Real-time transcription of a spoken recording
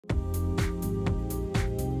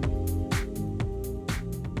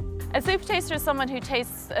A super taster is someone who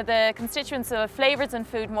tastes the constituents of flavours in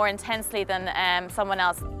food more intensely than someone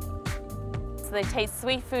else. So they taste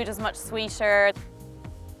sweet food as much sweeter,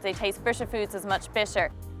 they taste bitter foods as much bitter.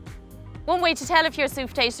 One way to tell if you're a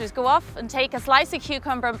soup taster is go off and take a slice of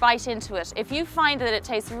cucumber and bite into it. If you find that it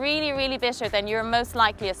tastes really, really bitter, then you're most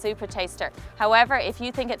likely a super taster. However, if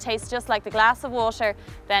you think it tastes just like the glass of water,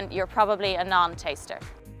 then you're probably a non-taster.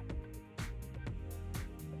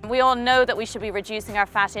 We all know that we should be reducing our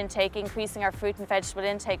fat intake, increasing our fruit and vegetable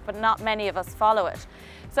intake, but not many of us follow it.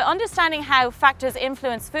 So understanding how factors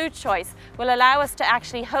influence food choice will allow us to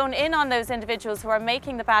actually hone in on those individuals who are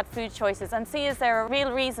making the bad food choices and see is there a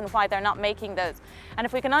real reason why they're not making those. And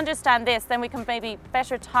if we can understand this, then we can maybe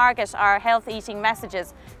better target our health eating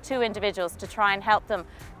messages to individuals to try and help them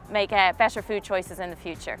make better food choices in the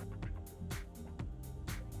future.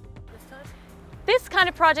 This kind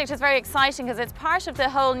of project is very exciting because it's part of the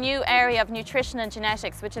whole new area of nutrition and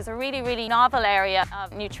genetics, which is a really, really novel area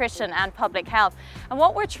of nutrition and public health. And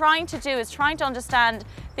what we're trying to do is trying to understand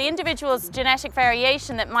the individual's genetic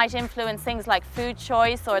variation that might influence things like food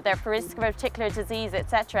choice or their risk of a particular disease,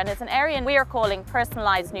 etc. And it's an area we are calling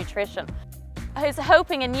personalised nutrition. I was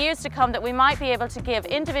hoping in years to come that we might be able to give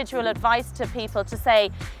individual advice to people to say,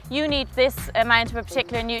 you need this amount of a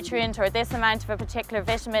particular nutrient or this amount of a particular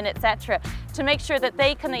vitamin, etc., to make sure that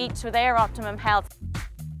they can eat to their optimum health.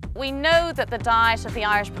 We know that the diet of the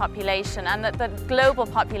Irish population and that the global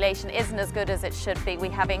population isn't as good as it should be. We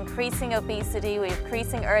have increasing obesity, we have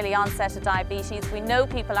increasing early onset of diabetes, we know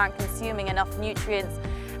people aren't consuming enough nutrients,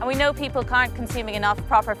 and we know people aren't consuming enough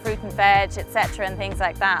proper fruit and veg, etc., and things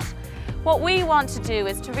like that. What we want to do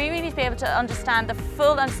is to really be able to understand the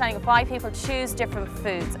full understanding of why people choose different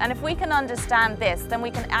foods. And if we can understand this, then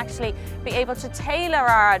we can actually be able to tailor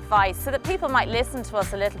our advice so that people might listen to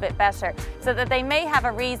us a little bit better, so that they may have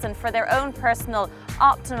a reason for their own personal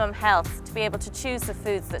optimum health to be able to choose the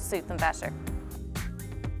foods that suit them better.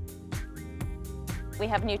 We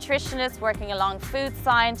have nutritionists working along food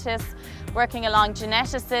scientists, working along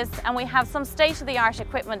geneticists, and we have some state-of-the-art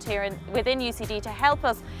equipment here within UCD to help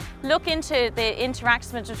us look into the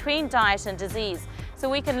interaction between diet and disease. So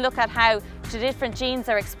we can look at how different genes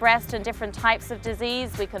are expressed in different types of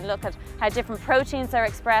disease, we can look at how different proteins are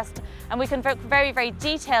expressed, and we can get very, very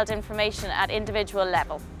detailed information at individual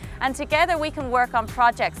level. And together we can work on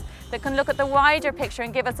projects that can look at the wider picture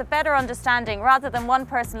and give us a better understanding rather than one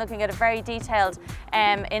person looking at a very detailed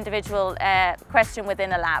individual question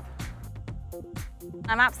within a lab.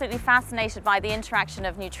 I'm absolutely fascinated by the interaction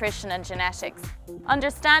of nutrition and genetics.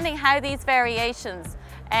 Understanding how these variations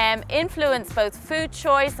influence both food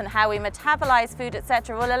choice and how we metabolize food,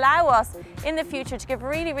 etc., will allow us in the future to give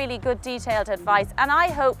really, really good detailed advice, and I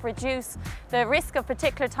hope reduce the risk of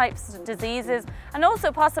particular types of diseases and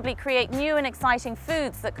also possibly create new and exciting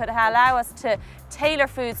foods that could allow us to tailor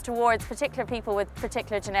foods towards particular people with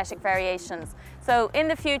particular genetic variations. So in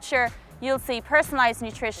the future, you'll see personalised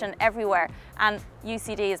nutrition everywhere, and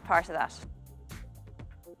UCD is part of that.